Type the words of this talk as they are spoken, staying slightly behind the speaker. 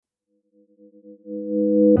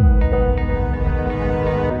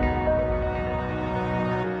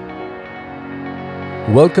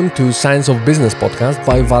Welcome to Science of Business podcast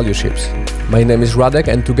by Valueships. My name is Radek,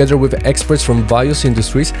 and together with experts from various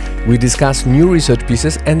industries, we discuss new research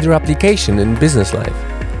pieces and their application in business life.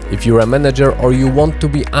 If you're a manager or you want to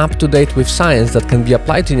be up to date with science that can be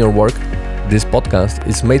applied in your work, this podcast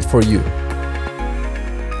is made for you.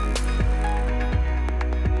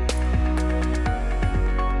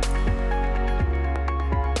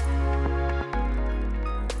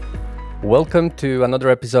 Welcome to another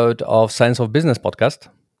episode of Science of Business podcast.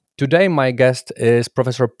 Today, my guest is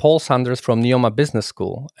Professor Paul Sanders from Neoma Business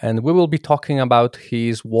School, and we will be talking about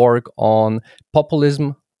his work on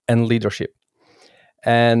populism and leadership.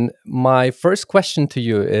 And my first question to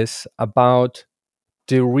you is about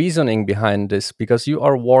the reasoning behind this, because you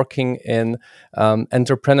are working in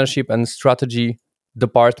entrepreneurship and strategy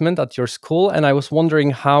department at your school, and I was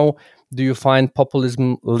wondering, how do you find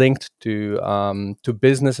populism linked to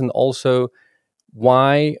business, and also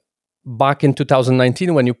why back in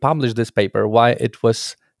 2019 when you published this paper, why it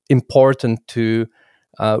was important to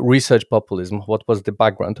research populism? What was the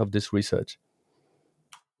background of this research?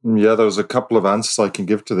 Yeah, there's a couple of answers I can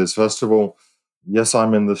give to this. First of all, yes,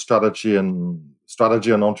 I'm in the strategy and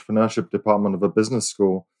entrepreneurship department of a business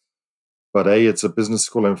school, but it's a business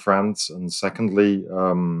school in France, and secondly,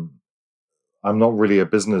 I'm not really a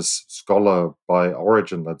business scholar by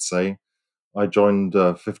origin, let's say. I joined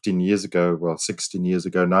 16 years ago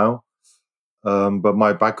now. But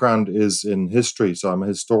my background is in history, so I'm a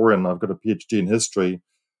historian. I've got a PhD in history.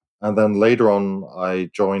 And then later on,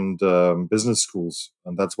 I joined business schools,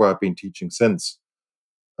 and that's where I've been teaching since.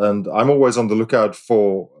 And I'm always on the lookout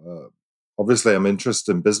for, obviously, I'm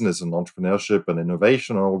interested in business and entrepreneurship and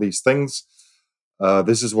innovation and all these things.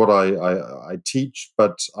 This is what I teach,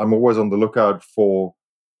 but I'm always on the lookout for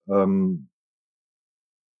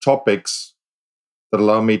topics that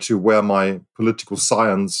allow me to wear my political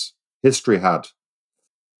science history hat.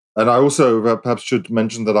 And I also perhaps should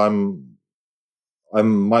mention that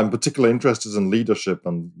my particular interest is in leadership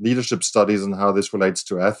and leadership studies and how this relates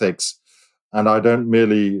to ethics. And I don't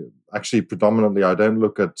predominantly, I don't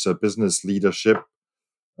look at business leadership,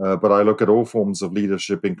 but I look at all forms of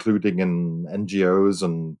leadership, including in NGOs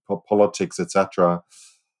and politics, etc.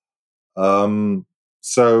 To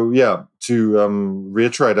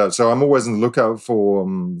reiterate, so I'm always on the lookout for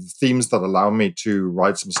themes that allow me to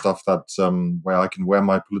write some stuff that where I can wear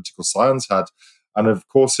my political science hat. And of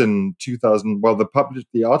course, in 2000,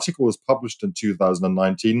 the article was published in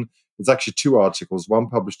 2019. It's actually two articles, one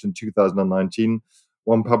published in 2019,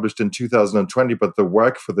 one published in 2020, but the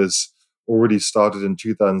work for this already started in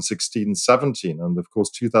 2016-17. And of course,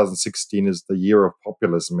 2016 is the year of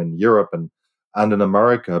populism in Europe and in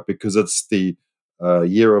America, because it's the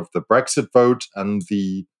year of the Brexit vote and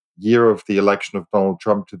the year of the election of Donald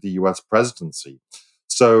Trump to the US presidency.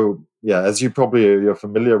 So, yeah, as you're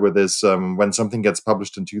familiar with this, when something gets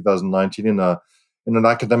published in 2019 in an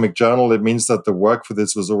academic journal, it means that the work for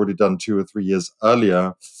this was already done 2 or 3 years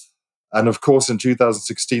earlier. And of course, in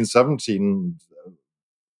 2016-17,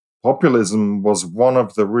 populism was one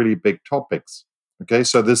of the really big topics. Okay,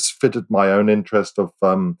 so this fitted my own interest of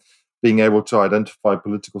being able to identify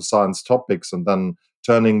political science topics and then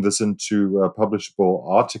turning this into publishable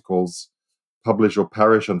articles. Publish or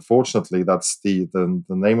perish, unfortunately, that's the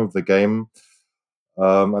name of the game.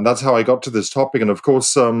 And that's how I got to this topic. And of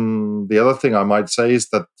course, the other thing I might say is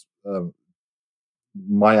that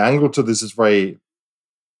my angle to this is very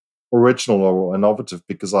original or innovative,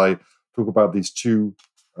 because I talk about these two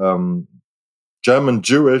German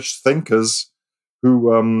Jewish thinkers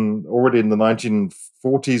who already in the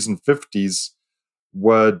 1940s and 50s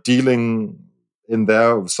were dealing in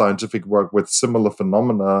their scientific work with similar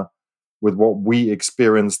phenomena with what we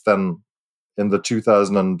experienced then in the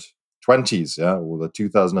 2020s, or the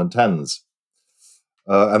 2010s.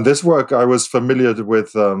 And this work I was familiar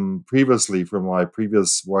with previously from my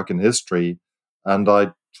previous work in history, and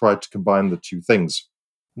I tried to combine the two things.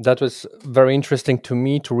 That was very interesting to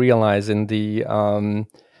me to realize in the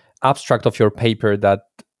abstract of your paper that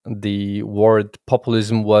the word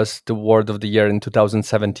populism was the word of the year in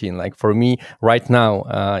 2017. Like for me right now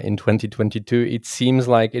in 2022, it seems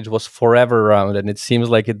like it was forever around, and it seems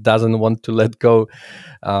like it doesn't want to let go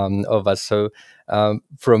of us. So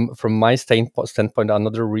from my standpoint,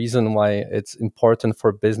 another reason why it's important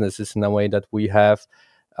for business is in a way that we have,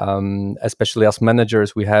 especially as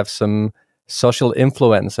managers, we have some social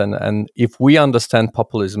influence, and if we understand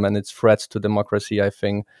populism and its threats to democracy, I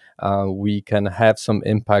think we can have some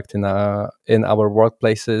impact in our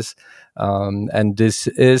workplaces, and this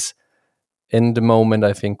is in the moment,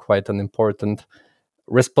 I think, quite an important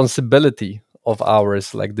responsibility of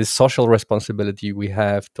ours, like this social responsibility we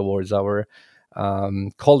have towards our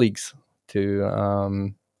colleagues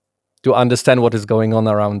to understand what is going on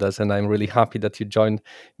around us. And I'm really happy that you joined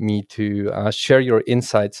me to share your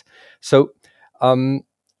insights. So um,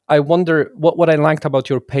 I wonder what I liked about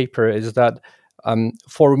your paper is that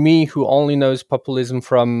for me, who only knows populism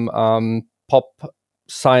from pop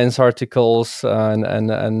science articles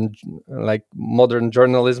and like modern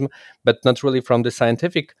journalism, but not really from the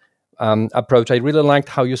scientific approach, I really liked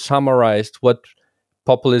how you summarized what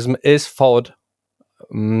populism is thought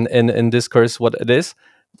in discourse, what it is,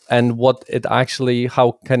 and what it actually,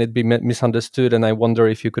 how can it be misunderstood. And I wonder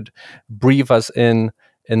if you could brief us in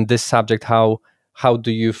this subject. How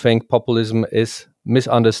do you think populism is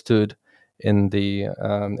misunderstood in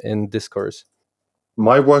discourse?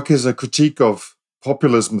 My work is a critique of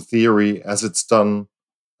populism theory as it's done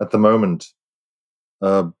at the moment,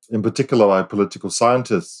 in particular by political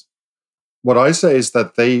scientists. What I say is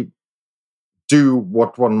that they do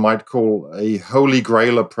what one might call a holy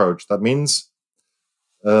grail approach. That means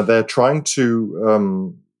they're trying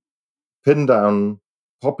to pin down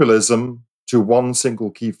populism to one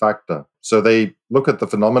single key factor. So they look at the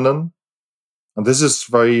phenomenon, and this is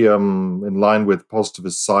very in line with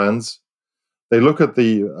positivist science. They look at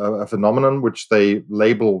the phenomenon which they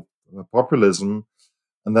label populism,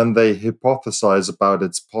 and then they hypothesize about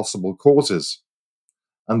its possible causes.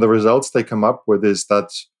 And the results they come up with is that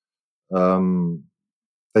um,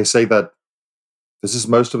 they say that this is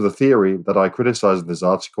most of the theory that I criticize in this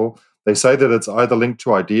article. They say that it's either linked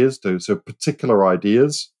to ideas, so particular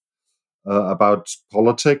ideas about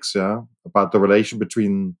politics, yeah, about the relation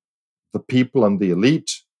between the people and the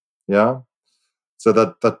elite, yeah. So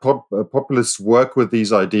that populists work with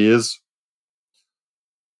these ideas,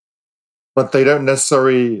 but they don't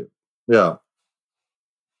necessarily, yeah,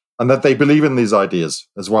 and that they believe in these ideas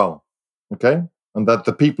as well, okay, and that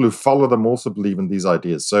the people who follow them also believe in these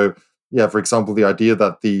ideas. So, yeah, for example, the idea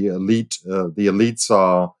that the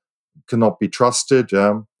elites cannot be trusted,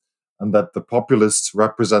 yeah, and that the populists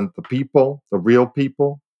represent the people, the real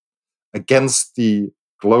people, against the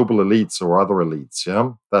global elites or other elites,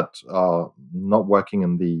 yeah, that are not working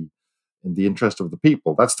in the interest of the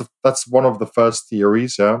people. That's one of the first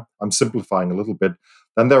theories. Yeah, I'm simplifying a little bit.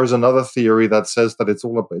 Then there is another theory that says that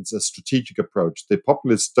it's a strategic approach. The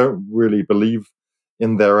populists don't really believe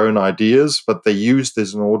in their own ideas, but they use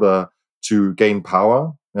this in order to gain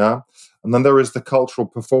power. Yeah, and then there is the cultural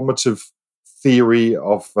performative theory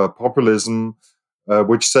of populism,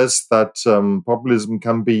 which says that populism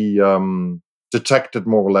can be detected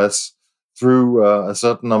more or less through a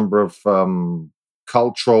certain number of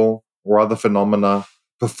cultural or other phenomena,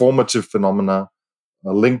 performative phenomena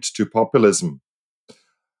linked to populism.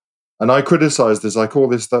 And I criticize this. I call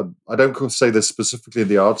this that I don't say this specifically in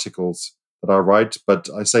the articles that I write, but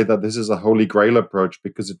I say that this is a holy grail approach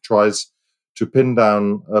because it tries to pin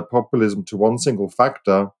down populism to one single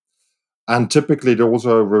factor, and typically it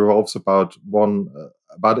also revolves about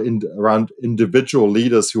around individual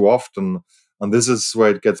leaders who often, and this is where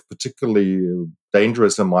it gets particularly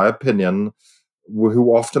dangerous in my opinion,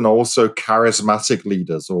 who often are also charismatic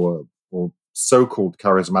leaders or so-called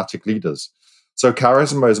charismatic leaders. So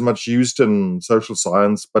charisma is much used in social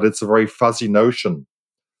science, but it's a very fuzzy notion.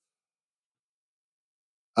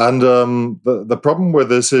 And the problem with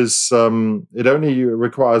this is it only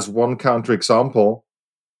requires one counterexample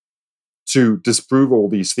to disprove all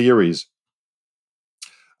these theories.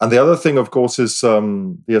 And the other thing, of course, is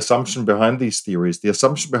the assumption behind these theories. The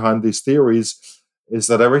assumption behind these theories is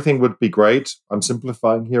that everything would be great. I'm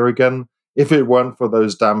simplifying here again, if it weren't for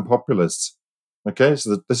those damn populists. Okay,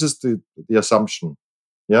 so this is the assumption.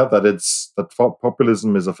 Yeah, that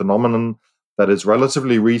populism is a phenomenon that is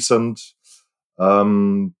relatively recent,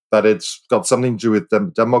 that it's got something to do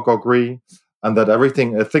with demagoguery, and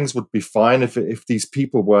that things would be fine if these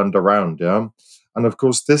people weren't around. Yeah, and of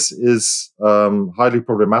course this is highly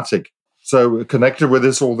problematic. So connected with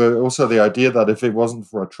this, also the idea that if it wasn't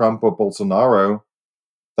for a Trump or Bolsonaro,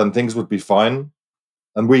 then things would be fine.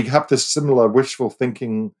 And we have this similar wishful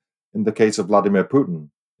thinking in the case of Vladimir Putin.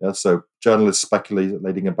 Yeah, so journalists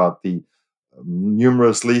speculating about the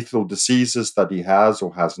numerous lethal diseases that he has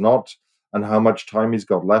or has not, and how much time he's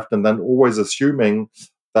got left, and then always assuming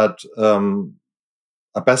that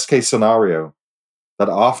a best case scenario, that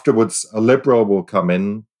afterwards a liberal will come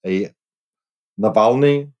in, a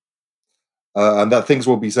Navalny, and that things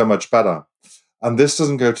will be so much better. And this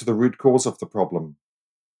doesn't go to the root cause of the problem.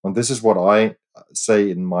 And this is what I say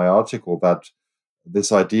in my article, that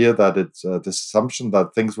this idea that it's this assumption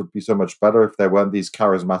that things would be so much better if there weren't these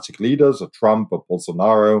charismatic leaders, or Trump, or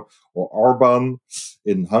Bolsonaro, or Orban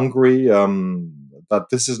in Hungary. That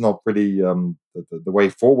this is not really the way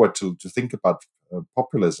forward to think about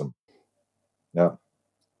populism. Yeah.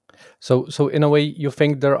 So in a way, you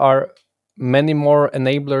think there are many more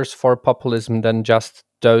enablers for populism than just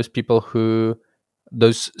those people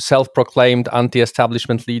those self-proclaimed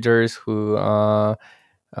anti-establishment leaders um,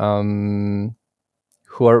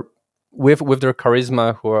 who are with their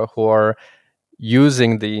charisma, who are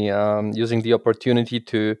using the opportunity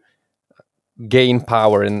to gain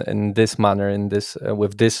power in this manner, in this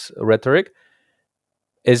with this rhetoric.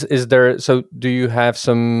 Is there? So do you have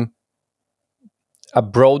a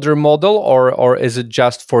broader model, or is it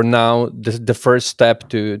just for now the first step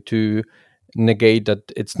to negate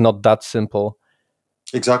that it's not that simple?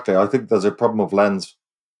 Exactly. I think there's a problem of lens.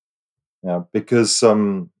 Yeah, because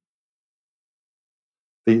the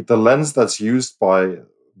lens that's used by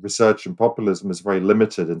research in populism is very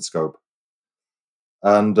limited in scope.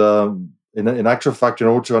 And in actual fact, in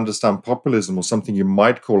order to understand populism, or something you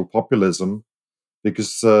might call populism,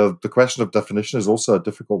 because the question of definition is also a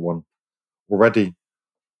difficult one already.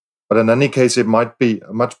 But in any case, it might be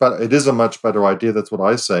a much better. It is a much better idea. That's what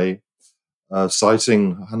I say,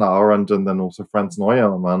 citing Hannah Arendt and then also Franz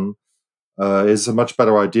Neumann. Is a much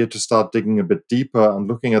better idea to start digging a bit deeper and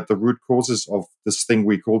looking at the root causes of this thing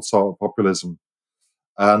we call populism.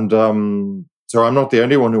 And so I'm not the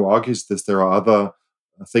only one who argues this. There are other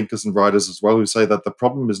thinkers and writers as well who say that the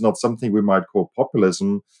problem is not something we might call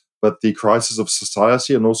populism, but the crisis of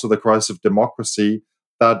society and also the crisis of democracy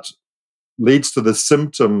that leads to the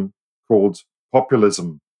symptom called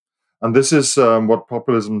populism. And this is what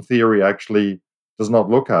populism theory actually does not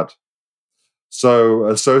look at. So,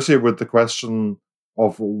 associated with the question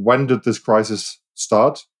of when did this crisis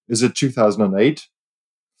start? Is it 2008?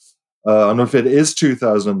 And if it is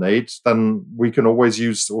 2008, then we can always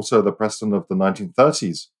use also the precedent of the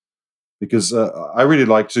 1930s, because I really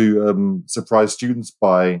like to surprise students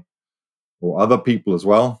by, or other people as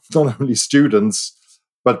well, not only students,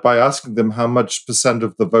 but by asking them how much percent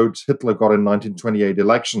of the vote Hitler got in 1928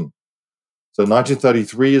 election. So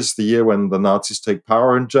 1933 is the year when the Nazis take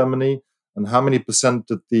power in Germany. And how many percent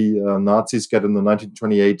did the Nazis get in the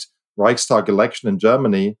 1928 Reichstag election in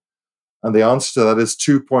Germany? And the answer to that is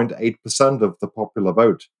 2.8% of the popular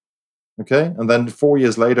vote. Okay. And then 4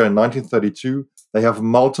 years later, in 1932, they have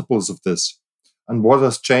multiples of this. And what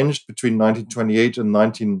has changed between 1928 and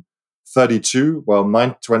 1932? Well,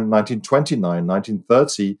 1929,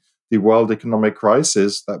 1930, the world economic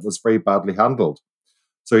crisis that was very badly handled.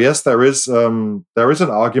 So yes, there is an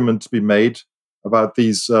argument to be made about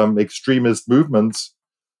these extremist movements,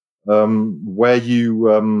 where you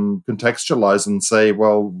contextualize and say,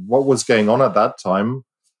 well, what was going on at that time,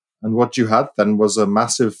 and what you had then was a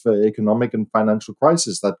massive economic and financial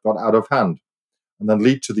crisis that got out of hand, and then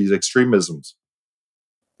lead to these extremisms.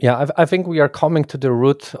 Yeah, I think we are coming to the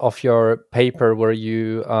root of your paper, where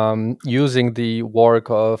you, using the work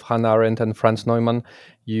of Hannah Arendt and Franz Neumann,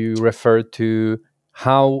 you refer to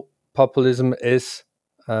how populism is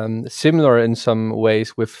similar in some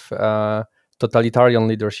ways with totalitarian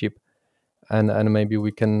leadership, and maybe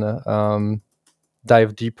we can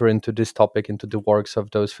dive deeper into this topic, into the works of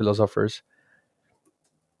those philosophers.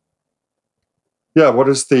 Yeah, what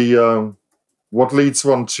leads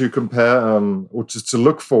one to compare, or to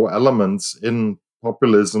look for elements in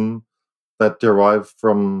populism that derive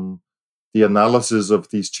from the analysis of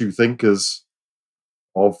these two thinkers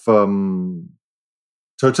of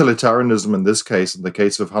totalitarianism in this case, in the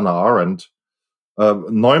case of Hannah Arendt.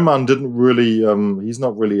 Neumann didn't really, he's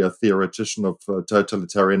not really a theoretician of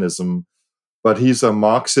totalitarianism, but he's a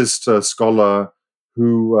Marxist scholar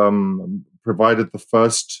who provided the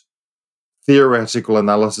first theoretical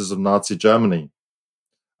analysis of Nazi Germany.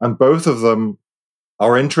 And both of them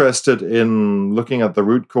are interested in looking at the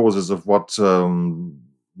root causes of what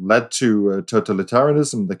led to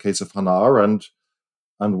totalitarianism, in the case of Hannah Arendt,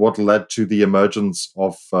 and what led to the emergence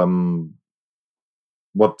of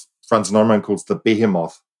what Franz Neumann calls the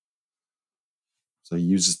behemoth. So he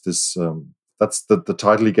uses this, that's the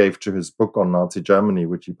title he gave to his book on Nazi Germany,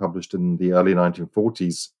 which he published in the early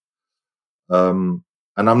 1940s. And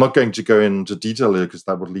I'm not going to go into detail here because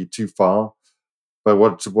that would lead too far. But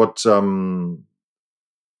what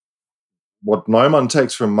Neumann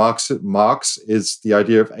takes from Marx is the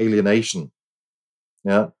idea of alienation.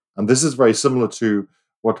 Yeah, and this is very similar to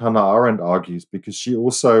what Hannah Arendt argues, because she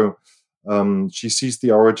also she sees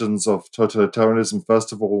the origins of totalitarianism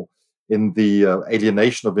first of all in the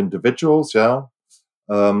alienation of individuals. Yeah,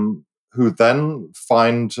 who then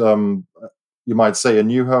find you might say, a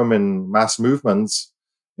new home in mass movements,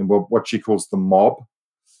 in what she calls the mob,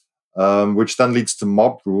 which then leads to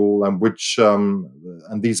mob rule, and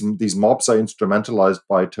these mobs are instrumentalized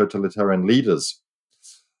by totalitarian leaders.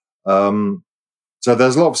 So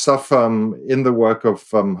there's a lot of stuff in the work of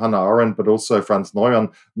Hannah Arendt, but also Franz Neumann.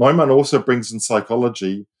 Neumann also brings in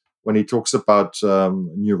psychology when he talks about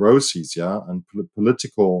neuroses, and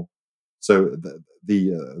political. So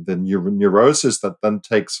the neurosis that then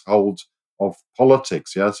takes hold of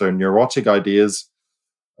politics, So neurotic ideas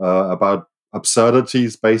about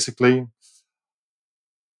absurdities, basically,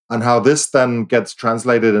 and how this then gets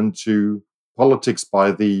translated into politics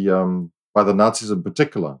by the Nazis in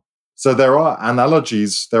particular. So there are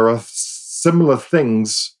analogies, there are similar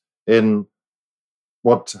things in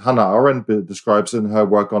what Hannah Arendt describes in her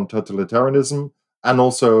work on totalitarianism, and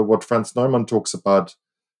also what Franz Neumann talks about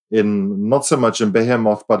in, not so much in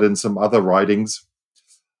Behemoth, but in some other writings,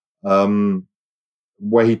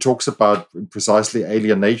 where he talks about precisely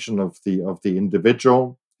alienation of the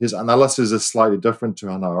individual. His analysis is slightly different to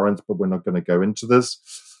Hannah Arendt, but we're not going to go into this.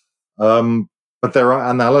 But there are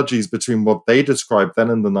analogies between what they described then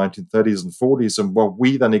in the 1930s and 40s and what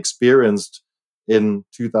we then experienced in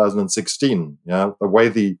 2016. The way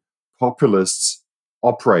the populists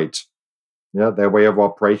operate, their way of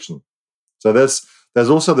operation. So there's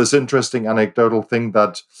also this interesting anecdotal thing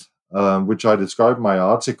that which I described in my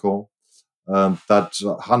article, that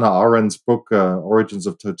Hannah Arendt's book, Origins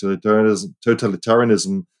of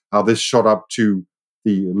Totalitarianism, how this shot up to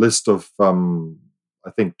the list of, I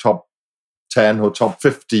think, top 10 or top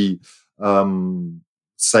 50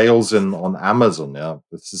 sales on Amazon.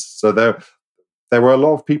 So there were a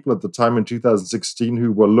lot of people at the time in 2016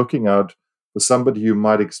 who were looking out for somebody who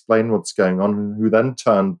might explain what's going on, who then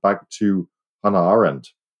turned back to Hannah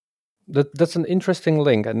Arendt. That's an interesting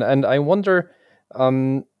link, and I wonder,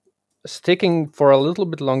 sticking for a little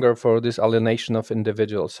bit longer for this alienation of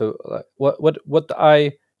individuals. So what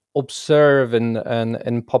I observe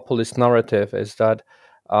in populist narrative is that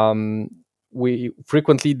we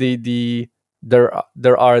frequently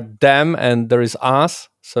there are them and there is us.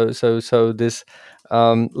 So this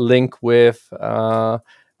link with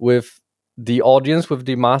the audience, with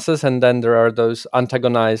the masses, and then there are those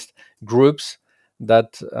antagonized groups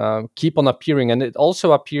that keep on appearing, and it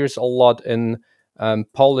also appears a lot in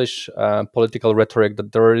Polish political rhetoric,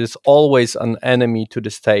 that there is always an enemy to the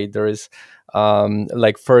state. There is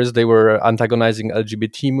like first they were antagonizing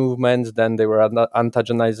LGBT movements, then they were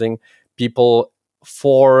antagonizing people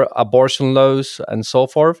for abortion laws and so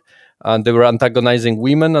forth. And they were antagonizing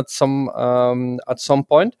women at some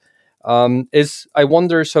point. Is I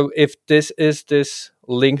wonder, so if this is this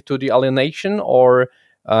link to the alienation, or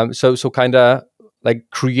so kind of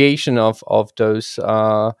like creation of those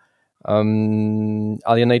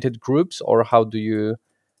alienated groups, or how do you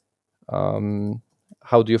find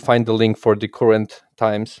the link for the current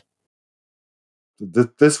times?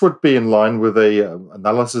 This would be in line with a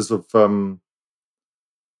analysis of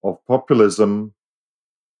populism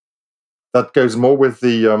that goes more with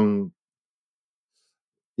the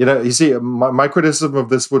you see, my criticism of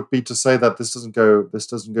this would be to say that this doesn't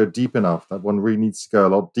go deep enough, that one really needs to go a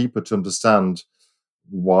lot deeper to understand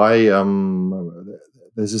why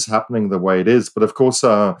this is happening the way it is. But of course,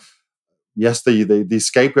 yes, the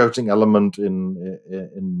scapegoating element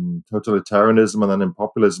in totalitarianism and then in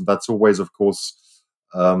populism, that's always, of course,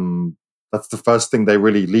 that's the first thing they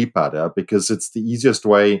really leap at, because it's the easiest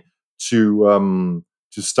way to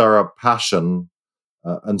stir up passion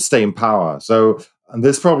and stay in power. So, and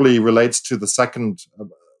this probably relates to the second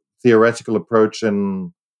theoretical approach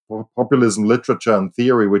in populism literature and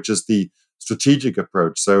theory, which is the strategic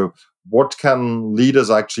approach. So, what can leaders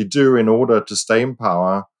actually do in order to stay in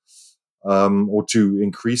power, or to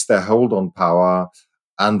increase their hold on power?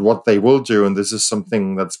 And what they will do, and this is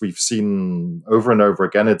something that we've seen over and over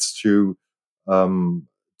again, it's to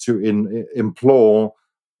implore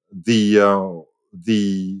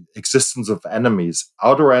the existence of enemies,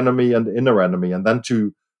 outer enemy and inner enemy, and then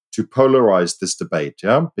to polarize this debate,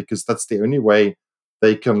 because that's the only way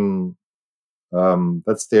they can.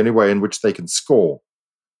 That's the only way in which they can score,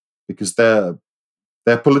 because their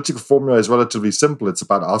political formula is relatively simple. It's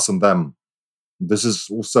about us and them. This is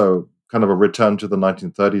also kind of a return to the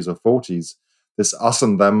 1930s or 40s. This us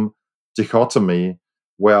and them dichotomy,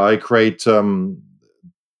 where I create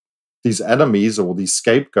these enemies or these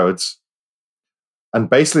scapegoats. And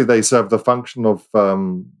basically, they serve the function of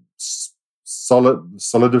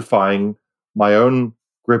solidifying my own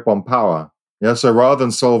grip on power. So rather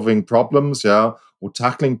than solving problems, or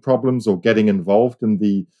tackling problems, or getting involved in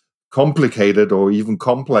the complicated or even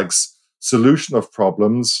complex solution of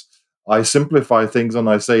problems, I simplify things and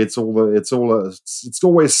I say it's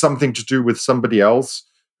always something to do with somebody else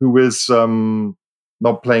who is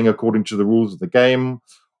not playing according to the rules of the game,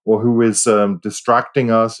 or who is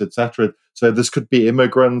distracting us, etc. So this could be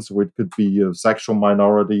immigrants, or it could be sexual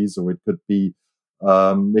minorities, or it could be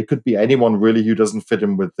anyone really who doesn't fit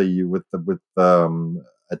in with a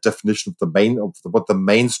definition of what the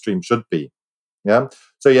mainstream should be. Yeah.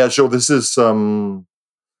 So yeah, sure. This is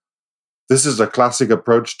a classic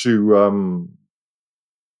approach to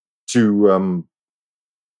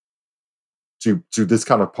this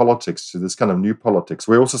kind of politics, to this kind of new politics.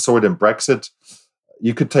 We also saw it in Brexit.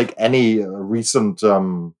 You could take any recent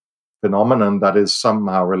phenomenon that is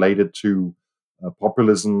somehow related to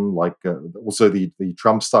populism, like also the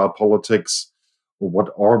Trump-style politics, or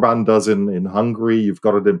what Orban does in Hungary. You've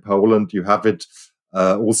got it in Poland. You have it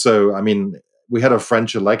also. I mean, we had a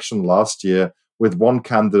French election last year with one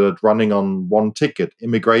candidate running on one ticket,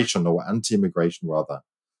 immigration or anti-immigration rather.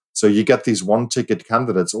 So you get these one-ticket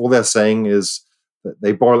candidates. All they're saying is that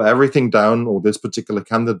they boil everything down, or this particular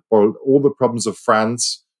candidate boiled all the problems of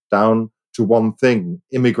France down to one thing: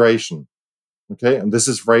 immigration. Okay, and this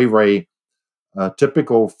is very, very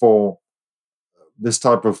typical for this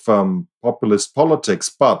type of populist politics.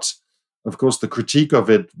 But of course, the critique of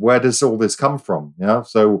it: where does all this come from? Yeah,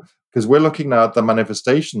 so because we're looking now at the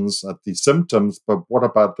manifestations, at the symptoms, but what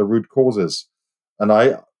about the root causes? And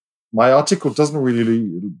my article doesn't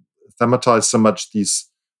really thematize so much these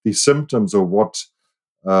symptoms, or what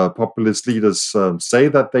populist leaders say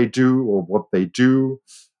that they do, or what they do,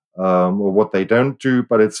 or what they don't do,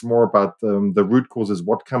 but it's more about the root causes.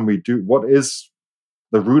 What can we do? What is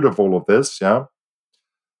the root of all of this? Yeah.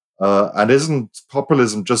 And isn't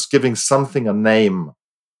populism just giving something a name,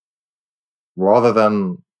 rather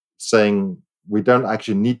than saying we don't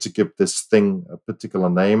actually need to give this thing a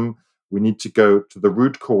particular name? We need to go to the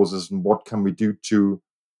root causes, and what can we do to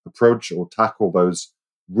approach or tackle those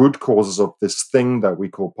root causes of this thing that we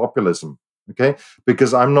call populism? Okay,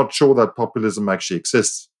 because I'm not sure that populism actually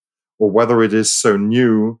exists, or whether it is so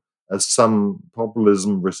new as some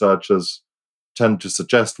populism researchers tend to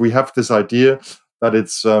suggest. We have this idea that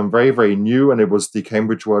it's very, very new, and it was the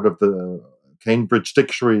Cambridge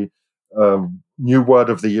Dictionary new word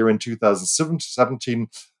of the year in 2017.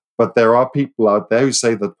 But there are people out there who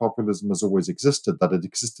say that populism has always existed, that it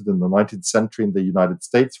existed in the 19th century in the United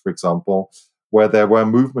States, for example, where there were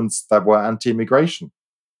movements that were anti-immigration.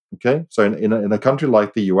 Okay, so in a country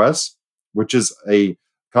like the US, which is a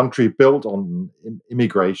country built on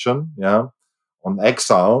immigration, yeah, on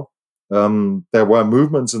exile, there were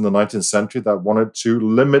movements in the 19th century that wanted to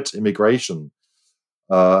limit immigration.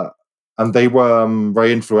 And they were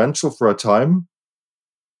very influential for a time.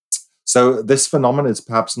 So this phenomenon is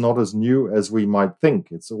perhaps not as new as we might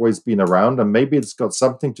think. It's always been around, and maybe it's got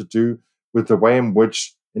something to do with the way in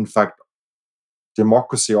which, in fact,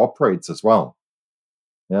 democracy operates as well.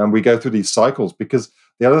 Yeah, and we go through these cycles, because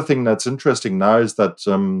the other thing that's interesting now is that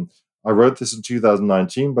I wrote this in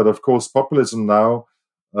 2019, but of course, populism now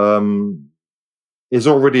is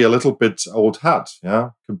already a little bit old hat, yeah,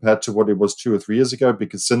 compared to what it was 2 or 3 years ago.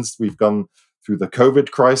 Because since we've gone through the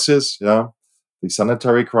COVID crisis, yeah, the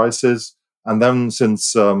sanitary crisis, and then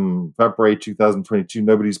since February 2022,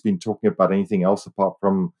 nobody's been talking about anything else apart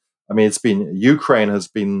from, I mean, it's been Ukraine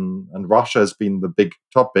and Russia has been the big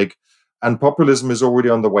topic, and populism is already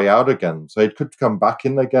on the way out again. So it could come back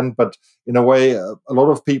in again, but in a way, a lot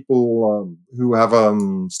of people who have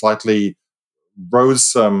slightly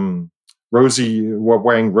rosy, who are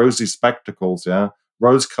wearing rosy spectacles, yeah,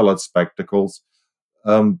 rose-colored spectacles.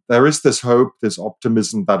 There is this hope, this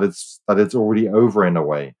optimism that it's already over in a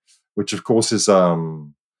way, which of course is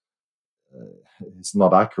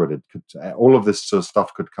not accurate. It could, all of this sort of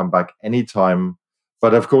stuff could come back anytime,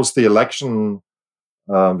 but of course the election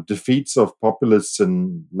defeats of populists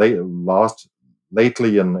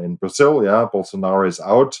lately in Brazil, yeah, Bolsonaro is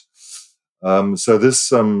out. So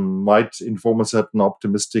this might inform a certain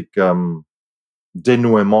optimistic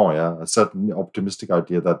denouement, yeah, a certain optimistic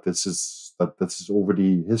idea that this is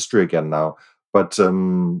already history again now. But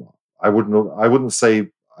I wouldn't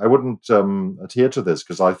adhere to this,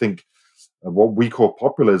 because I think what we call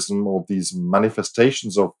populism, or these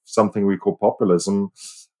manifestations of something we call populism,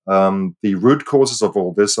 the root causes of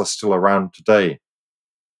all this are still around today.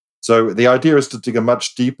 So the idea is to dig a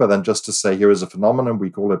much deeper than just to say, here is a phenomenon,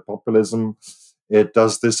 we call it populism, it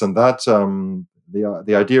does this and that.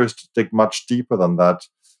 The idea is to dig much deeper than that.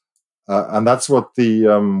 And that's what the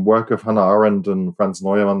work of Hannah Arendt and Franz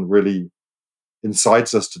Neumann really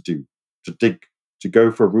incites us to do, to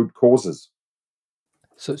go for root causes.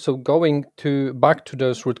 So going back to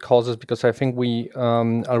those root causes, because I think we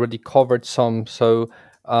already covered some. So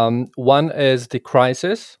one is the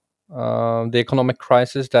crisis, the economic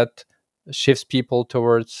crisis that shifts people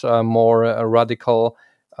towards more radical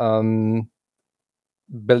um,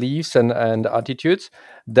 beliefs and attitudes.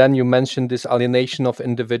 Then you mentioned this alienation of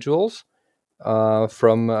individuals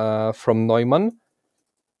from Neumann.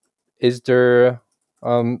 Is there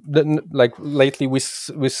like lately we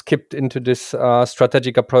skipped into this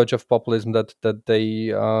strategic approach of populism that they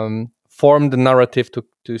form the narrative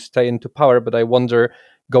to stay into power, but I wonder,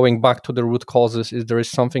 going back to the root causes, is there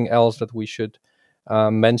something else that we should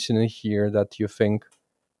mention in here that you think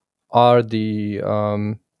are the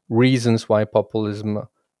reasons why populism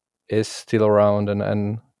is still around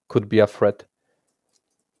and could be a threat?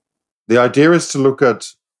 The idea is to look at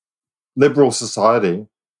liberal society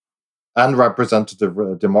and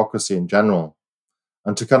representative democracy in general,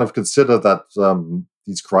 and to kind of consider that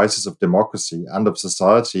these crises of democracy and of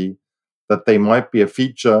society, that they might be a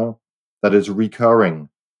feature that is recurring.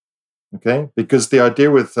 Okay, because the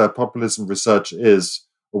idea with populism research is,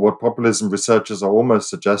 or what populism researchers are almost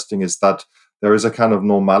suggesting, is that there is a kind of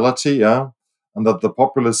normality, yeah, and that the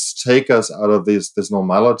populists take us out of this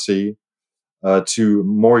normality to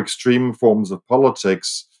more extreme forms of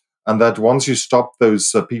politics, and that once you stop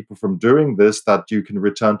those people from doing this, that you can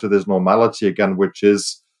return to this normality again, which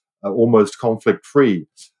is almost conflict free.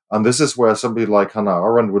 And this is where somebody like Hannah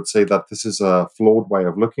Arendt would say that this is a flawed way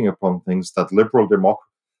of looking upon things, that liberal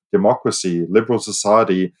democracy, liberal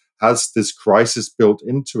society has this crisis built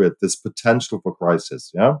into it, this potential for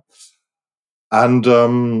crisis. Yeah. And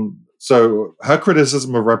so her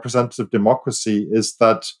criticism of representative democracy is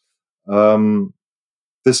that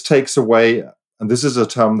this takes away, and this is a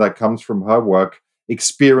term that comes from her work,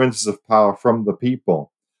 experiences of power from the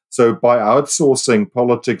people. So by outsourcing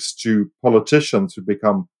politics to politicians who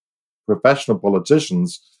become professional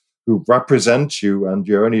politicians who represent you, and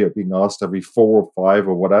you're only being asked every 4 or 5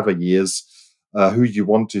 or whatever years who you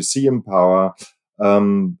want to see in power,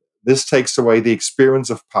 this takes away the experience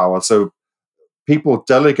of power. So people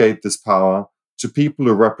delegate this power to people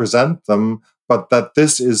who represent them, but that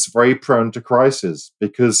this is very prone to crisis,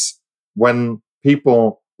 because when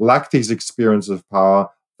people lack these experiences of power,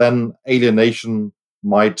 then alienation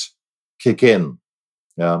might kick in.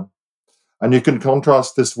 Yeah. And you can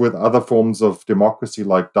contrast this with other forms of democracy,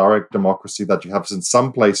 like direct democracy that you have in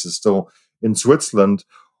some places still in Switzerland,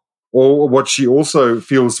 or what she also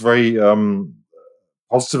feels very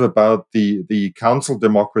positive about, the council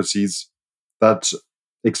democracies that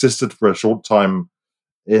existed for a short time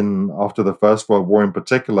in after the First World War in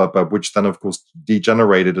particular, but which then of course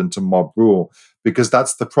degenerated into mob rule, because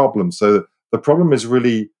that's the problem. So the problem is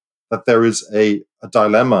really that there is a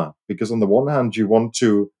dilemma, because on the one hand you want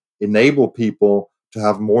to enable people to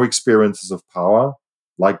have more experiences of power,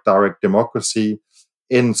 like direct democracy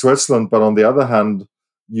in Switzerland, but on the other hand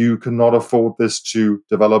you cannot afford this to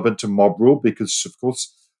develop into mob rule, because of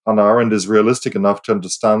course Hannah Arendt is realistic enough to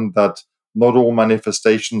understand that not all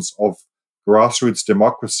manifestations of grassroots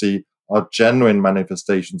democracy are genuine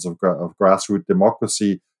manifestations of grassroots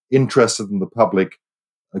democracy interested in the public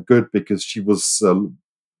good, because she was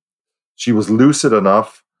lucid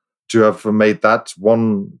enough to have made that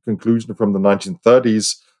one conclusion from the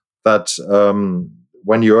 1930s, that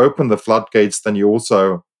when you open the floodgates, then you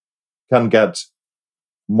also can get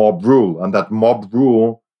mob rule, and that mob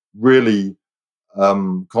rule really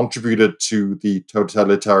contributed to the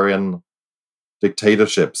totalitarian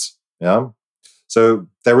dictatorships. Yeah. So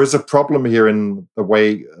there is a problem here in the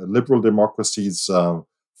way liberal democracies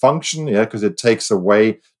function, yeah, because it takes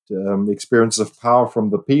away experiences of power from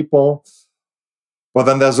the people. But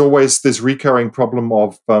then there's always this recurring problem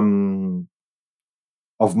of the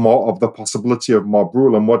possibility of mob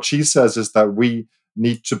rule. And what she says is that we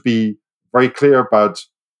need to be very clear about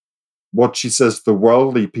what she says the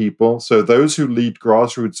worldly people, so those who lead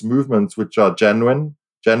grassroots movements which are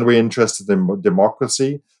genuinely interested in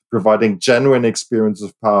democracy, providing genuine experience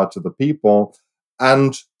of power to the people,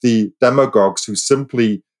 and the demagogues who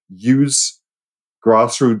simply use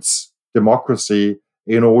grassroots democracy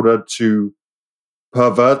in order to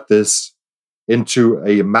pervert this into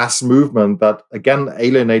a mass movement that again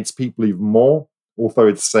alienates people even more, although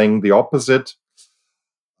it's saying the opposite.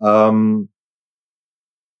 And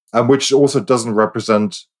which also doesn't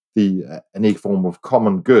represent any form of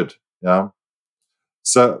common good. Yeah.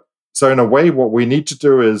 So in a way, what we need to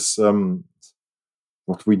do is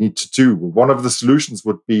what we need to do. One of the solutions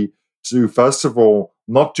would be to, first of all,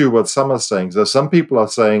 not do what some are saying. So some people are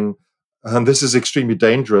saying, and this is extremely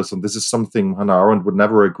dangerous, and this is something Hannah Arendt would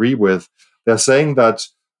never agree with. They're saying that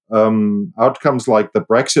outcomes like the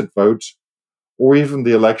Brexit vote or even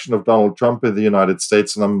the election of Donald Trump in the United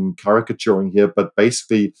States, and I'm caricaturing here, but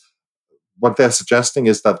basically what they're suggesting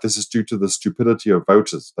is that this is due to the stupidity of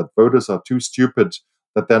voters, that voters are too stupid,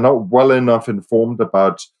 that they're not well enough informed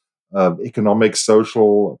about economic,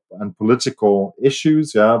 social, and political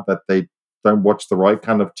issues, that they don't watch the right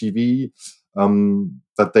kind of TV,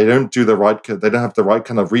 that they don't they don't have the right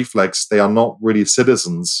kind of reflex, they are not really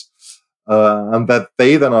citizens, and that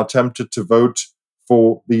they then are tempted to vote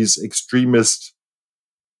for these extremist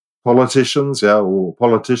politicians, or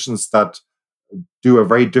politicians that do a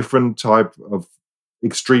very different type of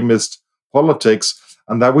extremist politics,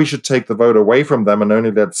 and that we should take the vote away from them and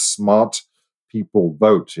only let smart people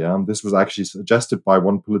vote. And this was actually suggested by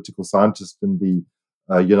one political scientist in the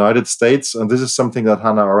United States, and this is something that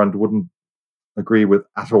Hannah Arendt wouldn't agree with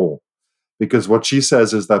at all, because what she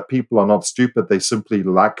says is that people are not stupid; they simply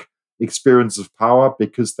lack experience of power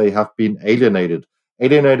because they have been alienated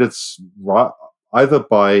either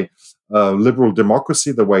by liberal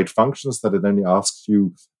democracy, the way it functions, that it only asks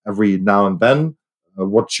you every now and then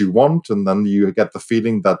what you want, and then you get the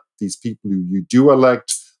feeling that these people who you do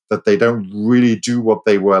elect, that they don't really do what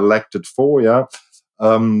they were elected for.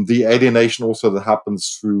 The alienation also that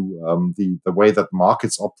happens through the way that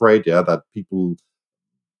markets operate, that people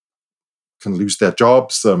can lose their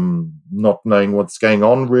jobs, not knowing what's going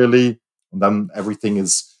on really, and then everything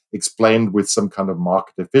is explained with some kind of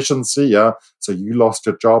market efficiency. So you lost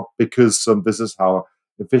your job because this is how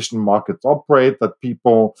efficient markets operate. That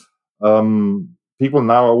people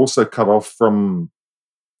now are also cut off from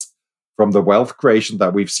the wealth creation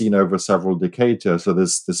that we've seen over several decades. So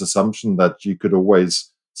this assumption that you could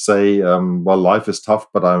always say, well, life is tough,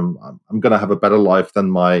 but I'm going to have a better life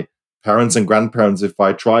than my parents and grandparents if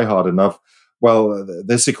I try hard enough. Well,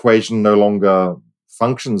 this equation no longer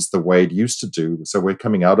functions the way it used to do. So we're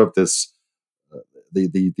coming out of this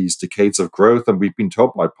these decades of growth, and we've been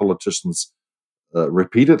told by politicians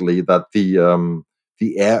repeatedly that the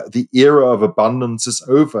era of abundance is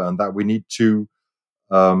over, and that we need to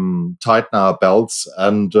tighten our belts.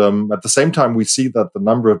 And at the same time, we see that the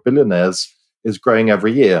number of billionaires is growing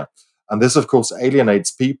every year. And this, of course,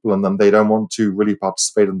 alienates people, and then they don't want to really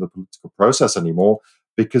participate in the political process anymore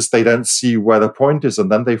because they don't see where the point is.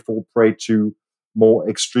 And then they fall prey to more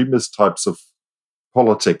extremist types of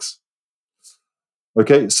politics.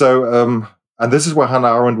 Okay, so, and this is where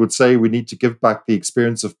Hannah Arendt would say we need to give back the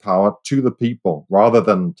experience of power to the people rather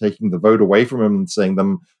than taking the vote away from them and saying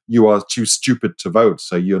them, you are too stupid to vote,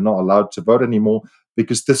 so you're not allowed to vote anymore,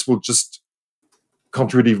 because this will just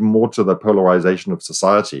contribute even more to the polarization of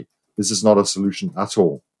society. This is not a solution at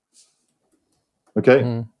all. Okay?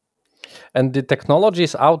 Mm. And the technology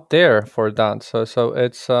is out there for that. So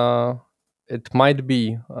it's it might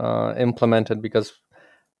be implemented because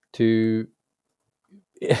to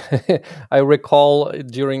I recall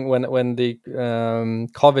during when the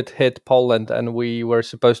COVID hit Poland and we were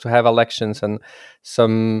supposed to have elections, and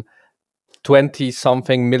some 20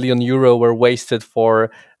 something million euro were wasted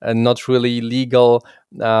for a not really legal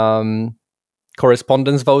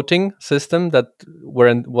correspondence voting system that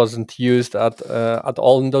wasn't used at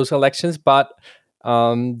all in those elections. But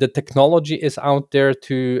the technology is out there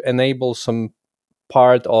to enable some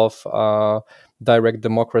part of direct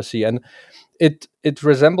democracy, and it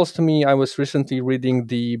resembles to me. I was recently reading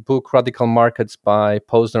the book Radical Markets by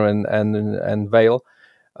Posner and Vale,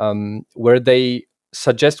 where they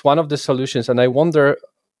suggest one of the solutions, and I wonder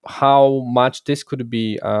how much this could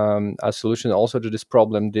be a solution also to this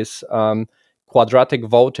problem, this quadratic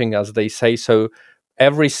voting, as they say. So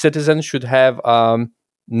every citizen should have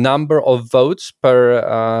number of votes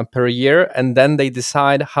per year, and then they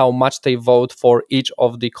decide how much they vote for each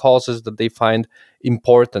of the causes that they find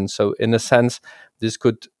important. So in a sense, this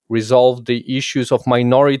could resolve the issues of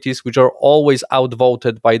minorities, which are always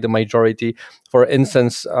outvoted by the majority. For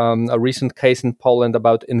instance, a recent case in Poland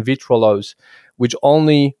about in vitro laws, which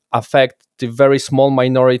only affect the very small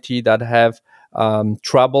minority that have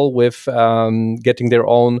trouble with getting their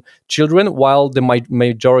own children, while the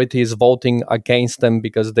majority is voting against them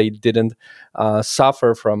because they didn't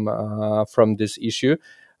suffer from this issue.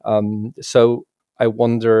 So I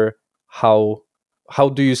wonder how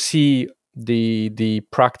do you see the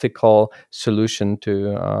practical solution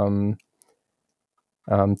to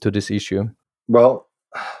this issue? Well,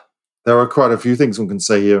 there are quite a few things one can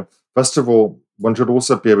say here. First of all, one should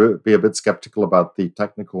also be a bit skeptical about the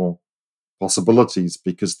technical possibilities,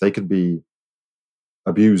 because they can be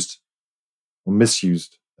abused or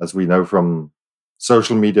misused, as we know from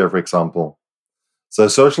social media, for example. So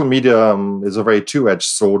social media is a very two-edged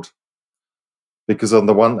sword, because on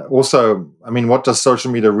the one, also, I mean, what does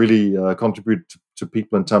social media really contribute to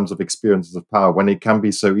people in terms of experiences of power when it can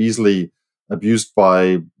be so easily abused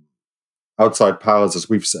by outside powers, as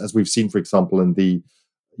we've seen, for example, in the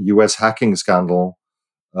U.S. hacking scandal,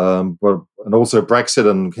 but and also Brexit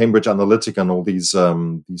and Cambridge Analytica and all these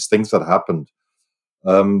things that happened.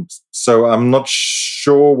 So I'm not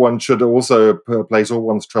sure one should also place all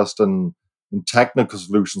one's trust in technical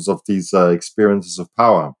solutions of these experiences of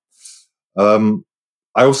power.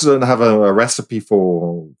 I also don't have a recipe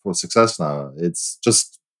for success now. It's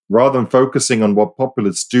just, rather than focusing on what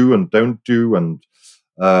populists do and don't do, and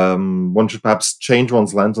one should perhaps change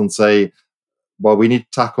one's lens and say, well, we need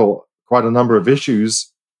to tackle quite a number of issues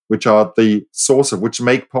which are the source of which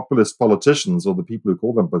make populist politicians, or the people who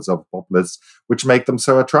call themselves populists, which make them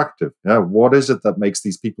so attractive. Yeah, what is it that makes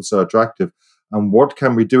these people so attractive, and what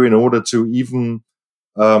can we do in order to even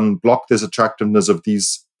block this attractiveness of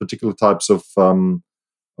these particular types of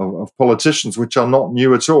politicians, which are not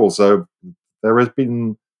new at all. So there has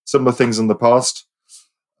been similar things in the past.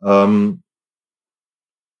 And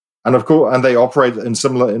of course, and they operate in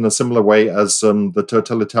a similar way as the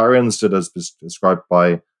totalitarians did, as described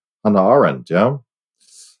by Hannah Arendt, yeah,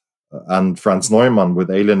 and Franz Neumann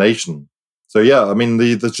with alienation. So yeah, I mean,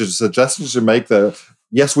 the suggestions you make there,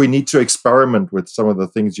 yes, we need to experiment with some of the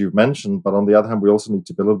things you've mentioned, but on the other hand, we also need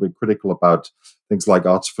to be a little bit critical about things like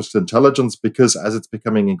artificial intelligence, because as it's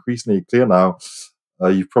becoming increasingly clear now,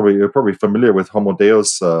 you're probably familiar with Homo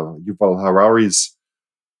Deus, Yuval Harari's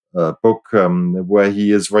book, where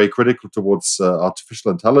he is very critical towards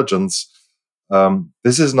artificial intelligence.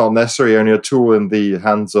 This is not necessarily only a tool in the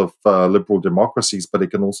hands of liberal democracies, but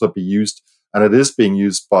it can also be used, and it is being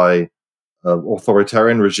used by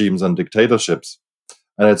authoritarian regimes and dictatorships.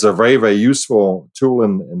 And it's a very, very useful tool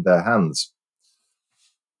in their hands.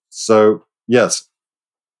 So, yes,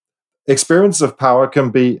 experience of power can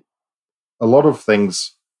be a lot of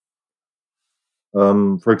things.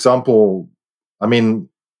 For example, I mean,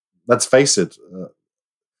 let's face it,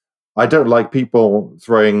 I don't like people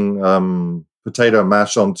throwing potato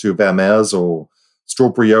mash onto Vermeers or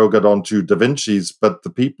strawberry yogurt onto Da Vinci's, but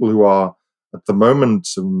the people who are at the moment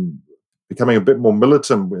becoming a bit more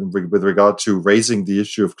militant with regard to raising the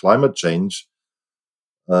issue of climate change,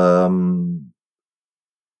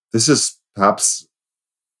 this is perhaps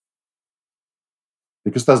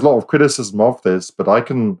because there's a lot of criticism of this, but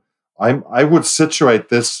I would situate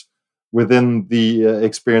this within the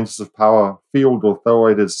experiences of power field, although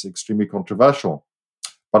it is extremely controversial.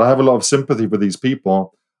 But I have a lot of sympathy for these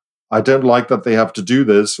people. I don't like that they have to do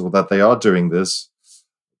this, or that they are doing this.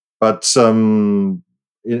 But in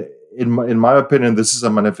my opinion, this is a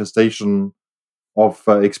manifestation of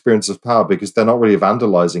experience of power, because they're not really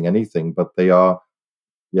vandalizing anything, but they are,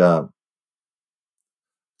 yeah,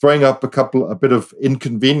 throwing up a bit of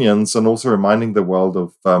inconvenience, and also reminding the world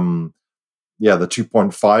of the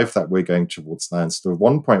 2.5 that we're going towards now instead of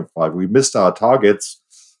 1.5. We missed our targets,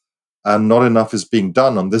 and not enough is being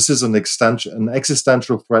done. And this is an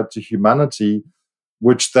existential threat to humanity,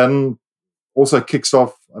 which then also kicks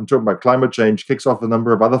off, I'm talking about climate change, kicks off a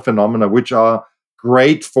number of other phenomena which are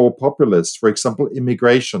great for populists. For example,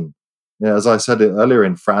 immigration. Yeah, as I said earlier,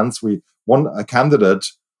 in France, one of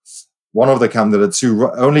the candidates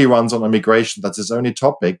who only runs on immigration, that's his only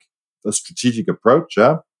topic, the strategic approach,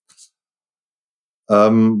 yeah.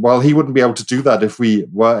 Well, he wouldn't be able to do that if we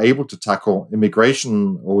were able to tackle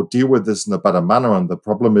immigration or deal with this in a better manner. And the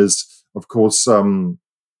problem is, of course, there's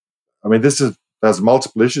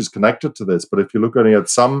multiple issues connected to this. But if you look only at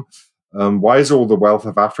some, why is all the wealth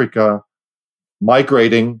of Africa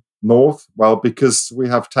migrating north? Well, because we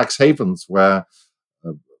have tax havens where,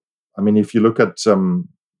 if you look at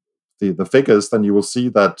the figures, then you will see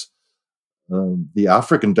that the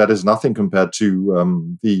African debt is nothing compared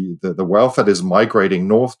to the wealth that is migrating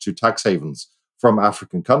north to tax havens from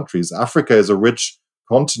African countries. Africa is a rich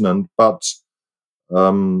continent, but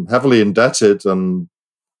heavily indebted, and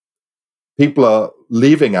people are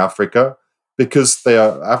leaving Africa because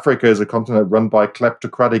Africa is a continent run by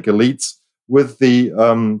kleptocratic elites with the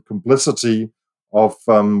complicity of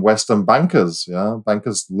Western bankers,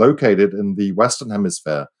 bankers located in the Western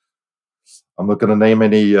Hemisphere. I'm not going to name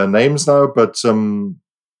any names now, but and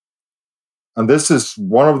this is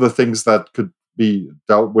one of the things that could be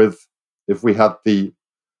dealt with if we had the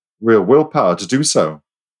real willpower to do so.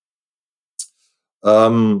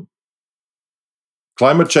 Climate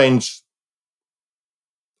change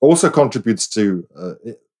also contributes to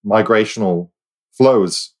migrational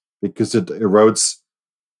flows, because it erodes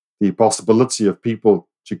the possibility of people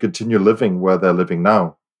to continue living where they're living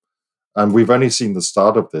now. And we've only seen the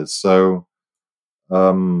start of this. So,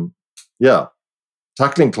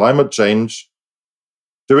 tackling climate change,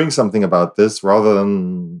 doing something about this rather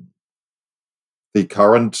than the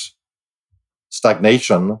current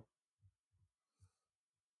stagnation,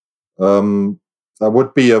 that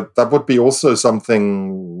would be also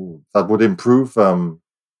something that would improve, that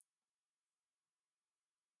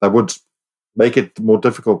would make it more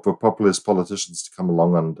difficult for populist politicians to come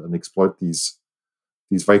along and exploit these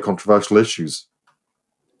very controversial issues.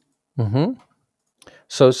 Mm-hmm.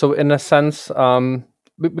 So in a sense,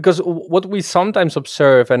 because what we sometimes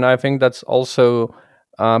observe, and I think that's also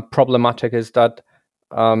problematic, is that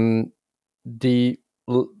the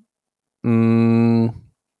mm,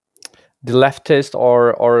 the leftist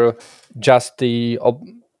or just the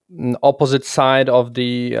opposite side of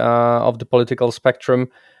the political spectrum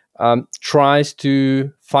tries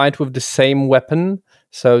to fight with the same weapon,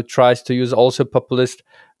 so tries to use also populist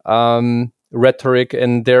rhetoric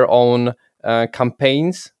in their own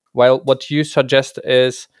campaigns, while what you suggest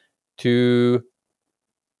is to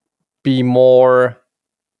be more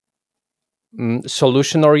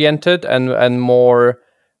solution oriented and more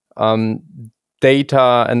um,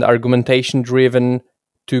 data and argumentation driven,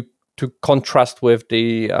 to contrast with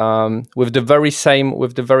the very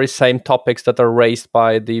same topics that are raised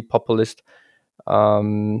by the populist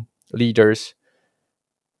leaders.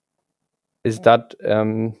 Is that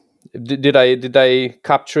did I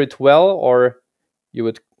capture it well, or you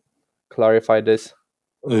would clarify this?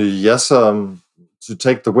 Yes, to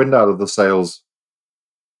take the wind out of the sails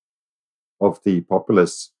of the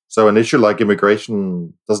populists. So an issue like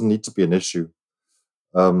immigration doesn't need to be an issue.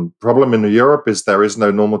 Problem in Europe is there is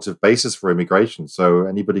no normative basis for immigration, so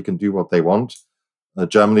anybody can do what they want.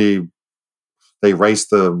 Germany, they raised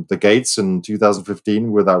the gates in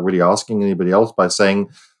 2015 without really asking anybody else by saying,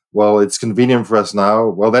 well, it's convenient for us now.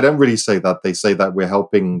 Well, they don't really say that. They say that we're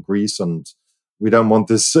helping Greece and we don't want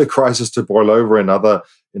this crisis to boil over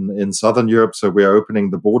in Southern Europe, so we're opening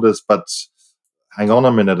the borders. But hang on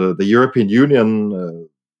a minute, the European Union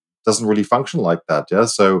doesn't really function like that. Yeah.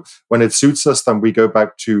 So when it suits us, then we go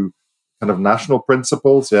back to kind of national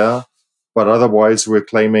principles. Yeah. But otherwise, uh, we're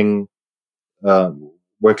claiming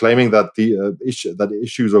that the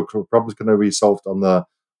issues or problems can only be solved on the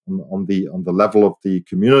level of the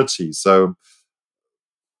community. So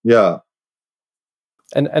yeah.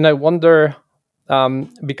 And I wonder,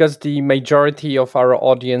 because the majority of our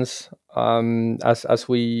audience, as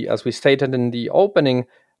we stated in the opening,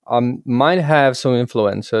 might have some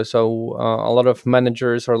influence. So a lot of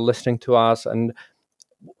managers are listening to us, and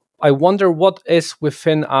I wonder what is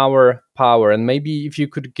within our power, and maybe if you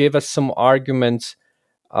could give us some arguments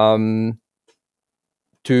um,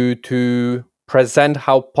 to present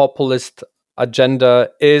how populist agenda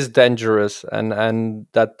is dangerous, and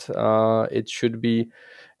that it should be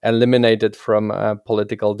eliminated from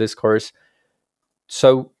political discourse.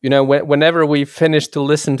 So, whenever we finish to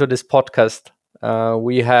listen to this podcast,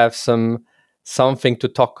 we have something to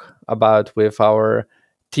talk about with our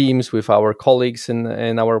teams, with our colleagues in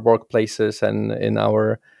our workplaces and in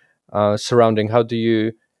our surrounding. How do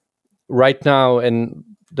you, right now, in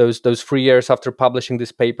those 3 years after publishing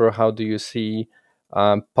this paper, how do you see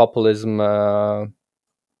populism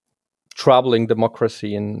troubling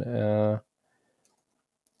democracy in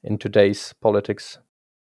today's politics?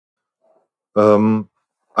 Um,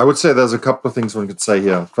 I would say there's a couple of things one could say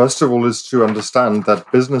here. First of all, is to understand that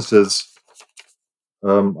businesses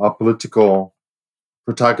are political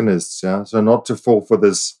protagonists. Yeah, so not to fall for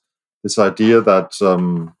this idea that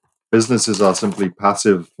businesses are simply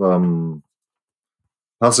passive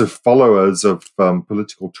followers of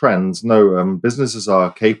political trends. No, businesses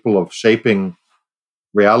are capable of shaping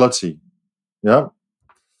reality. Yeah,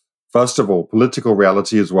 first of all, political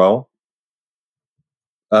reality as well,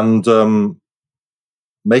 and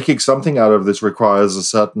making something out of this requires a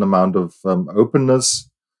certain amount of openness,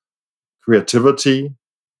 creativity.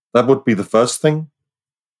 That would be the first thing.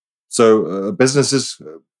 So businesses,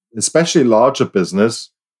 especially larger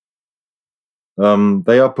business,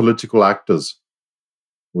 they are political actors,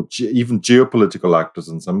 or even geopolitical actors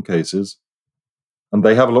in some cases, and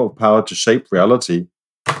they have a lot of power to shape reality.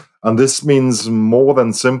 And this means more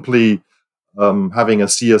than simply having a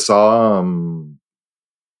CSR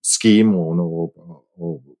scheme or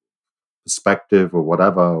perspective or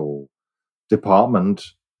whatever, or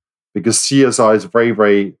department, because CSR is very,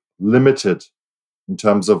 very limited in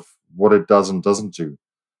terms of what it does and doesn't do.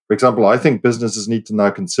 For example, I think businesses need to now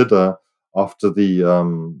consider after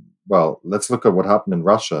let's look at what happened in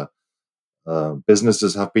Russia.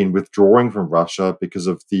 Businesses have been withdrawing from Russia because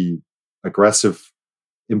of the aggressive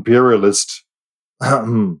imperialist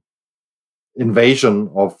invasion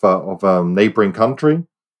of a neighboring country.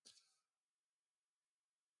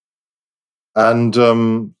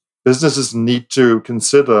 And businesses need to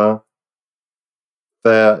consider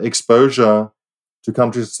their exposure to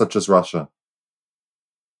countries such as Russia.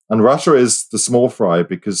 And Russia is the small fry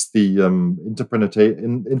because the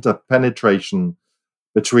interpenetration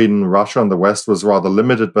between Russia and the West was rather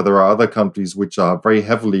limited, but there are other countries which are very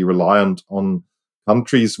heavily reliant on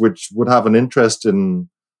countries which would have an interest in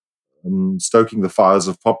stoking the fires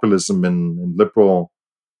of populism in liberal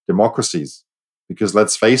democracies. Because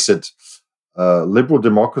let's face it, liberal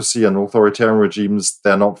democracy and authoritarian regimes,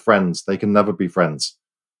 they're not friends. They can never be friends.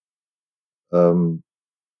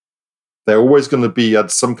 They're always going to be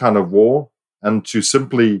at some kind of war, and to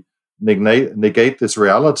simply negate this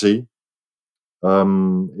reality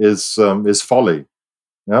is folly.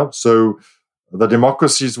 Yeah, so the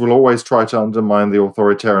democracies will always try to undermine the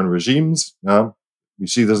authoritarian regimes. Yeah, we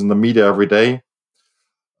see this in the media every day,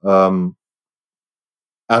 and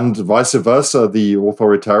vice versa. The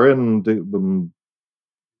authoritarian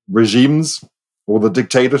regimes or the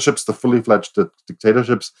dictatorships, the fully fledged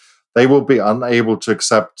dictatorships, they will be unable to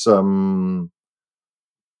accept the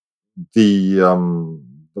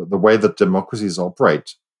way that democracies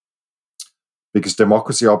operate, because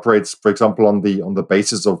democracy operates, for example, on the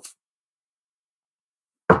basis of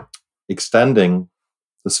extending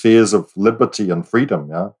the spheres of liberty and freedom.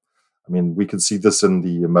 Yeah, I mean, we can see this in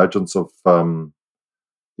the emergence of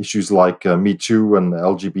issues like Me Too and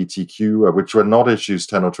LGBTQ, which were not issues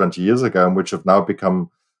 10 or 20 years ago, and which have now become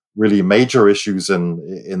really major issues in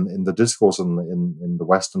the discourse in the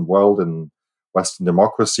Western world, in Western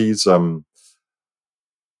democracies. And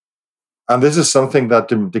this is something that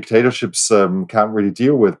dictatorships can't really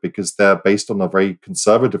deal with, because they're based on a very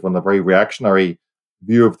conservative, on a very reactionary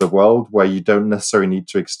view of the world, where you don't necessarily need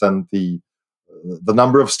to extend the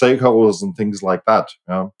number of stakeholders and things like that.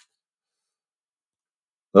 Yeah.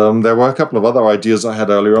 There were a couple of other ideas I had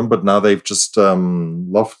earlier on, but now they've just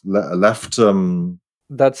left.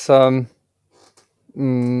 That's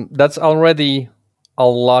already a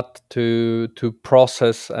lot to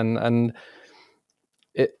process, and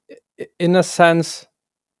in a sense,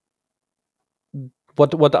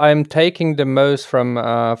 what I'm taking the most from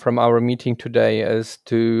our meeting today is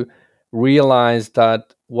to realize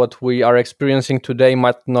that what we are experiencing today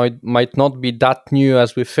might not be that new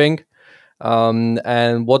as we think,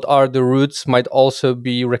 and what are the roots might also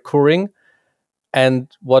be recurring.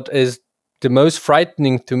 And what is the most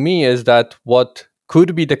frightening to me is that what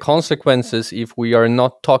could be the consequences if we are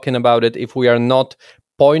not talking about it, if we are not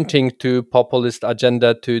pointing to populist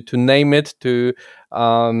agenda, to name it, to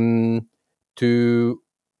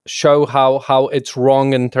show how it's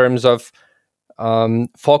wrong in terms of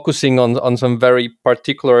focusing on some very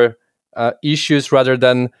particular issues, rather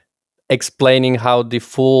than explaining how the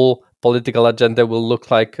full political agenda will look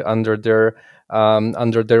like under their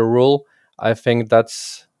rule. I think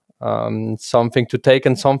that's something to take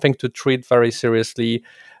and something to treat very seriously.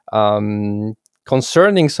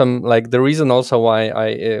 Concerning some, like, the reason also why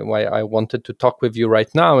I wanted to talk with you right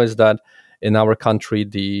now is that in our country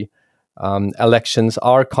the elections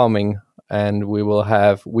are coming, and we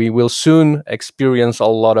will soon experience a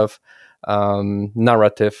lot of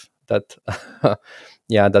narrative that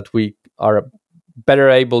yeah, that we are better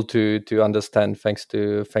able to understand thanks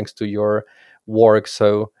to your work.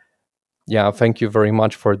 So yeah, thank you very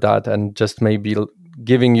much for that. And just maybe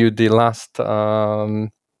giving you the last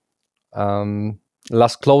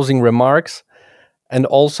closing remarks. And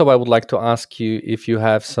also, I would like to ask you if you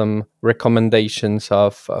have some recommendations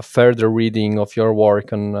of further reading of your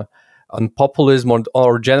work on populism,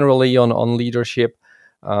 or generally on leadership.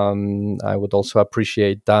 I would also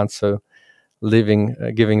appreciate that. So,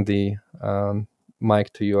 giving the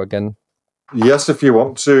mic to you again. Yes, if you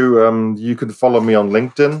want to, you can follow me on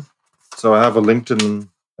LinkedIn. So I have a LinkedIn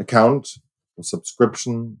account or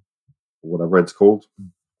subscription, or whatever it's called.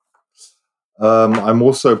 I'm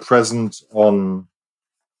also present on.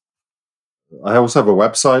 I also have a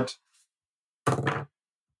website.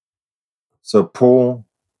 So Paul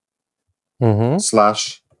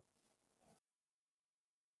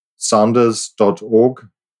 /Sanders.org,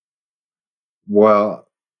 where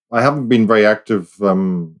I haven't been very active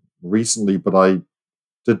recently, but I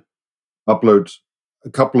did upload a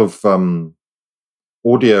couple of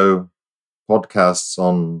audio podcasts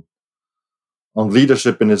on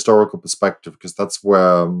leadership in historical perspective, because that's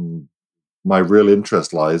where my real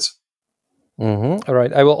interest lies. All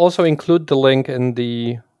right. I will also include the link in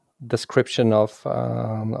the description of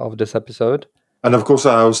this episode. And of course,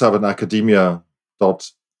 I also have an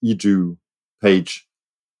academia.edu page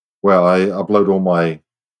where I upload all my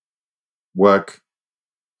work,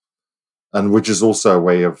 and which is also a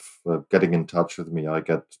way of getting in touch with me. I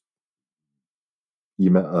get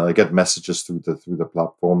email. I get messages through the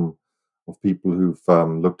platform of people who've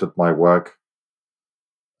looked at my work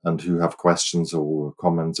and who have questions or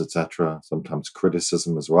comments, etc. Sometimes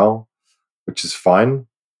criticism as well, which is fine.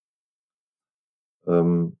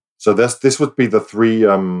 So this would be the three.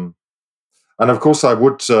 And of course, I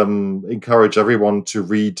would encourage everyone to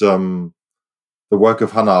read the work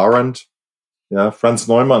of Hannah Arendt. Yeah, Franz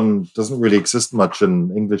Neumann doesn't really exist much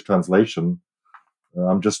in English translation.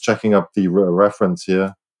 I'm just checking up the reference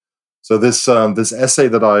here. So this essay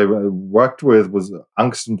that I worked with was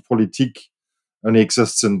Angst und Politik, only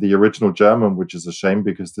exists in the original German, which is a shame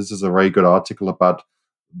because this is a very good article about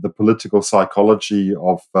the political psychology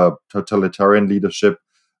of totalitarian leadership,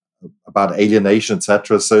 about alienation,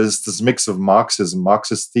 etc. So it's this mix of Marxism,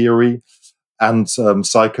 Marxist theory, and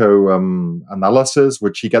psychoanalysis,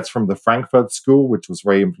 which he gets from the Frankfurt School, which was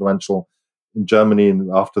very influential in Germany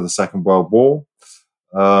after the Second World War.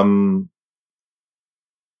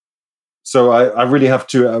 So I really have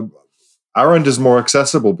to. Arendt is more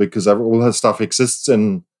accessible because all her stuff exists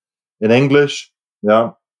in English.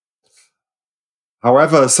 Yeah.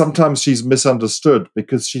 However, sometimes she's misunderstood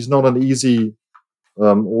because she's not an easy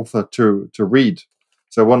author to read.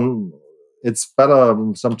 So it's better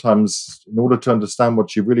sometimes, in order to understand what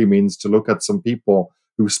she really means, to look at some people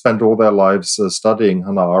who spent all their lives studying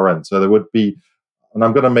Hannah Arendt. So there would be, and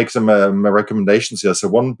I'm going to make some recommendations here. So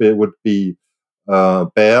one bit would be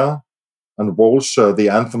Baer and Walsh, the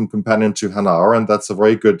anthem companion to Hannah Arendt. That's a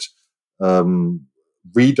very good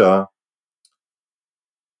reader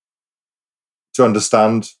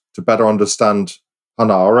to better understand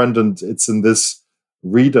Hannah Arendt. And it's in this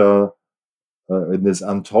reader, in this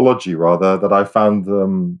anthology rather, that I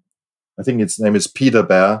found, I think its name is Peter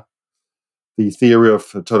Baer, The Theory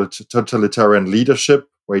of Totalitarian Leadership,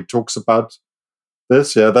 where he talks about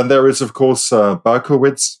this. Yeah. Then there is, of course,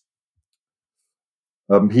 Berkowitz.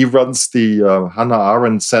 He runs the Hannah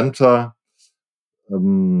Arendt Center. I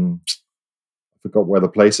forgot where the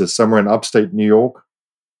place is, somewhere in upstate New York.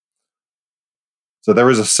 So there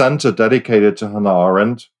is a center dedicated to Hannah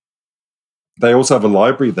Arendt. They also have a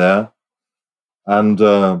library there. And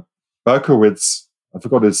Berkowitz, I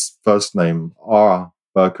forgot his first name, R.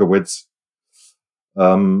 Berkowitz.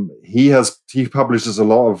 He publishes a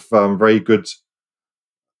lot of very good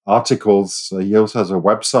articles. He also has a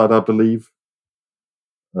website, I believe,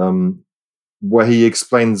 where he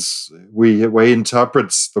explains, where he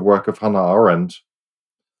interprets the work of Hannah Arendt.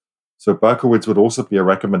 So Berkowitz would also be a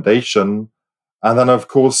recommendation. And then, of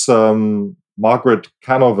course, Margaret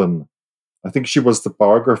Canavan. I think she was the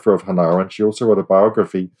biographer of Hannah Arendt. She also wrote a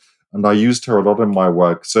biography, and I used her a lot in my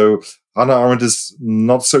work. So Hannah Arendt is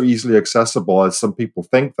not so easily accessible as some people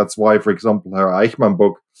think. That's why, for example, her Eichmann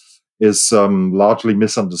book is largely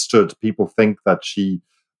misunderstood. People think that she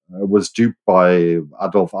was duped by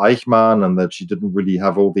Adolf Eichmann and that she didn't really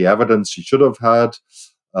have all the evidence she should have had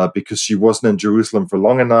because she wasn't in Jerusalem for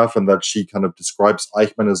long enough, and that she kind of describes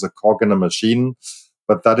Eichmann as a cog in a machine.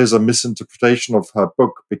 But that is a misinterpretation of her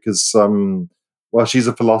book because, she's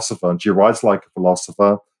a philosopher and she writes like a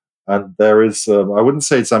philosopher. And there is, I wouldn't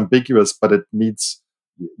say it's ambiguous, but you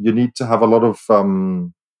need to have a lot of,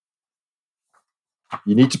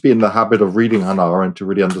 you need to be in the habit of reading Hannah Arendt to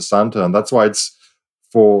really understand her. And that's why it's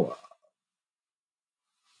for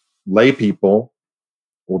lay people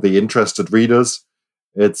or the interested readers,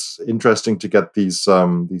 it's interesting to get these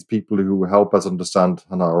people who help us understand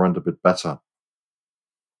Hannah Arendt a bit better.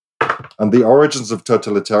 And The Origins of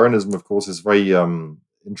Totalitarianism, of course, is very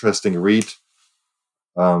interesting read.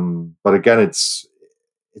 But again, it's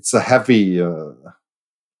a heavy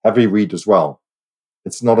read as well.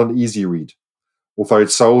 It's not an easy read, although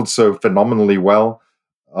it sold so phenomenally well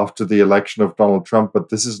after the election of Donald Trump. But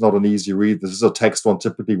this is not an easy read. This is a text one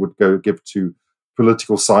typically would give to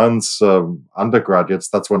political science undergraduates.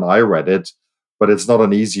 That's when I read it, but it's not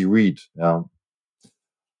an easy read. Yeah.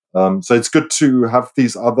 So it's good to have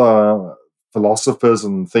these other philosophers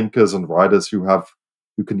and thinkers and writers who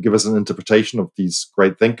can give us an interpretation of these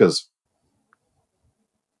great thinkers.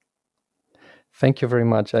 Thank you very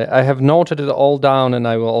much. I have noted it all down, and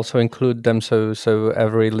I will also include them so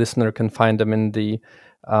every listener can find them in the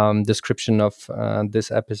description of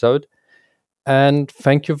this episode. And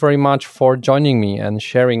thank you very much for joining me and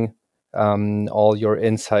sharing all your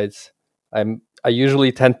insights. I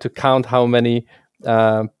usually tend to count how many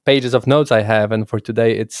pages of notes I have, and for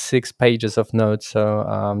today it's 6 pages of notes.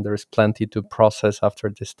 So there is plenty to process after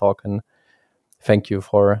this talk. And thank you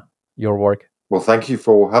for your work. Well, thank you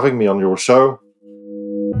for having me on your show.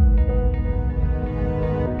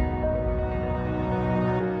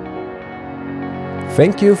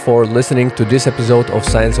 Thank you for listening to this episode of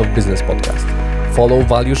Science of Business podcast. Follow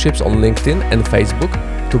Value Ships on LinkedIn and Facebook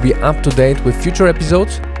to be up to date with future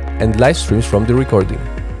episodes and live streams from the recording.